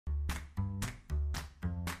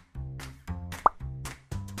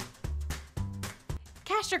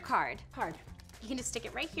cash or card? Card. You can just stick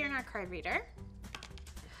it right here in our card reader.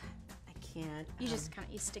 I can't. You just kind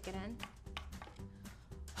of, you stick it in.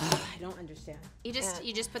 I don't understand. You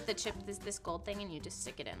just put the chip, this gold thing, and you just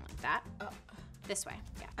stick it in like that. This way,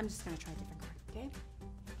 yeah. I'm just gonna try a different card, okay?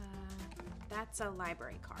 That's a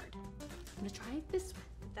library card. I'm gonna try this one.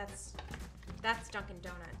 That's Dunkin'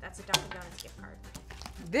 Donut. That's a Dunkin' Donuts gift card.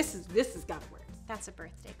 This has gotta work. That's a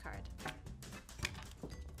birthday card.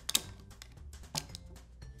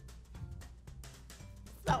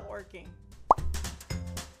 It's not working.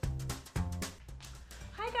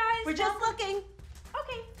 Hi guys. We're just looking.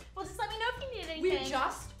 Okay. Well, just let me know if you need anything. We're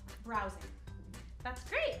just browsing. That's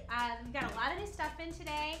great. We got a lot of new stuff in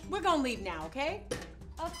today. We're gonna leave now, okay?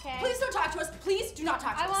 Okay. Please don't talk to us. Please do not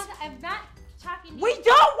talk to us. I'm not talking to you. We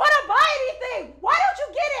don't want to buy anything. Why don't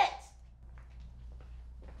you get it?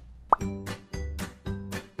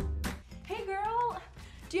 Hey girl,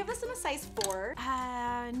 do you have this in a size 4?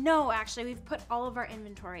 No, actually, we've put all of our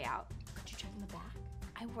inventory out. Could you check in the back?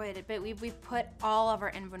 I would, but we've put all of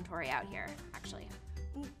our inventory out here, actually.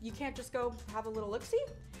 You can't just go have a little look-see?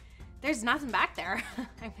 There's nothing back there.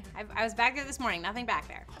 I was back there this morning, nothing back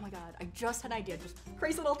there. Oh my God, I just had an idea, just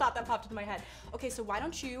crazy little thought that popped into my head. Okay, so why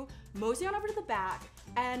don't you mosey on over to the back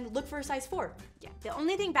and look for a size 4? Yeah, the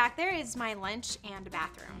only thing back there is my lunch and a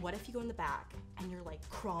bathroom. What if you go in the back and you're like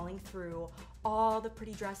crawling through all the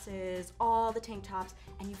pretty dresses, all the tank tops,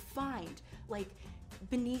 and you find like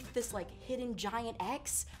beneath this like hidden giant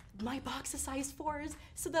X, my box of size 4s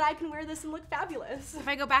so that I can wear this and look fabulous. If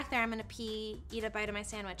I go back there, I'm gonna pee, eat a bite of my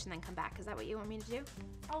sandwich, and then come back. Is that what you want me to do?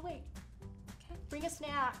 I'll wait. Okay. Bring a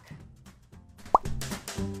snack.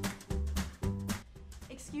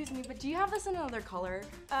 Excuse me, but do you have this in another color?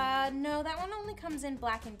 No, that one only comes in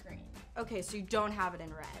black and green. Okay, so you don't have it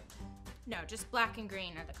in red. No, just black and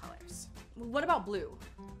green are the colors. What about blue?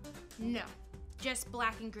 No, just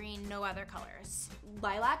black and green, no other colors.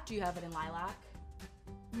 Lilac, do you have it in lilac?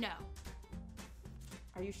 No.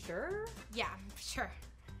 Are you sure? Yeah, sure.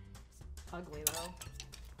 It's ugly though.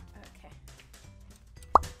 Okay.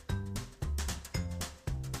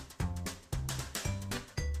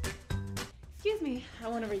 Excuse me, I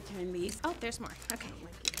want to return these. Oh, there's more. Okay.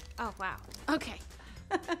 Oh, wow. Okay.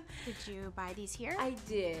 Did you buy these here? I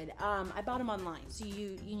did. I bought them online. So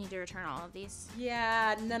you need to return all of these?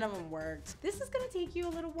 Yeah, none of them worked. This is gonna take you a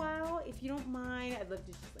little while. If you don't mind, I'd love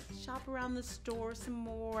to just like shop around the store some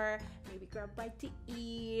more, maybe grab a bite to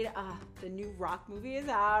eat. The new Rock movie is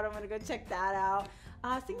out. I'm gonna go check that out.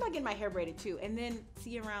 Think about getting my hair braided too, and then see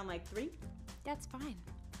you around like 3. That's fine.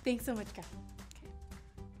 Thanks so much, guys. Okay.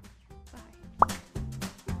 Bye.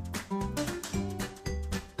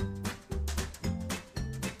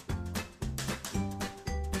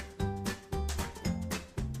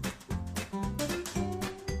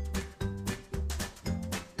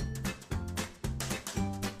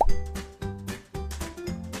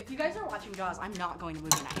 Jaws, I'm not going to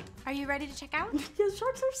movie night. Are you ready to check out? Yeah,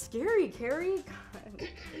 sharks are scary, Carrie.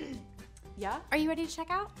 Yeah? Are you ready to check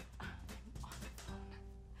out?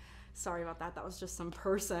 Sorry about that. That was just some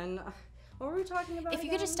person. What were we talking about? If you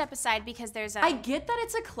could just step aside because there's a... I get that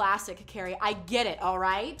it's a classic, Carrie. I get it, all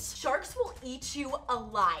right? Sharks will eat you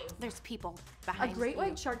alive. There's people behind you. A great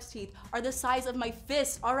white shark's teeth are the size of my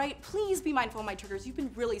fist, all right? Please be mindful of my triggers. You've been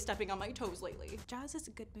really stepping on my toes lately. Jaws is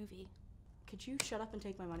a good movie. Could you shut up and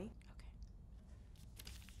take my money?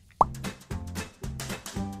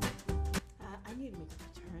 I need to make a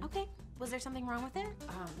return. Okay. Was there something wrong with it?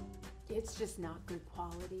 It's just not good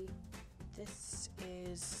quality. This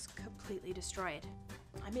is completely destroyed.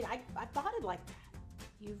 I mean, I bought it like that.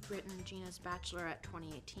 You've written Gina's Bachelorette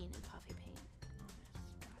 2018 in puffy paint on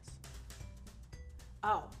this dress.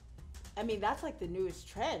 Oh, I mean, that's like the newest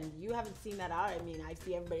trend. You haven't seen that out. I mean, I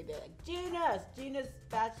see everybody there like, Gina's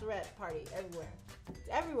Bachelorette party everywhere. It's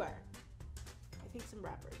everywhere. I think some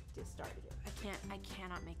rapper just started it. I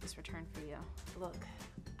cannot make this return for you. Look,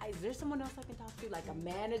 is there someone else I can talk to? Like a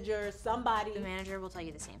manager, somebody? The manager will tell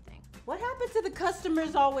you the same thing. What happened to the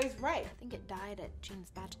customer's always right? I think it died at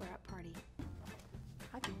Gina's Bachelorette party.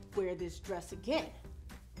 I can wear this dress again.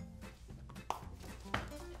 I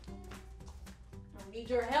need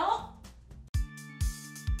your help.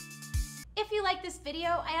 If you like this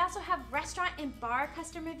video, I also have restaurant and bar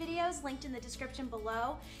customer videos linked in the description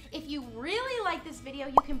below. If you really like this video,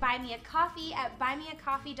 you can buy me a coffee at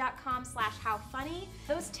buymeacoffee.com/howfunny.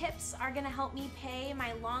 Those tips are gonna help me pay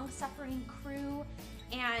my long-suffering crew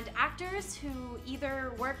and actors who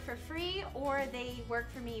either work for free or they work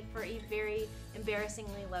for me for a very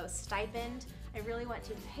embarrassingly low stipend. I really want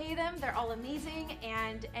to pay them. They're all amazing,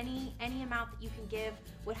 and any amount that you can give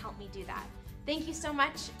would help me do that. Thank you so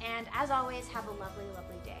much, and as always, have a lovely,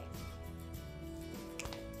 lovely day.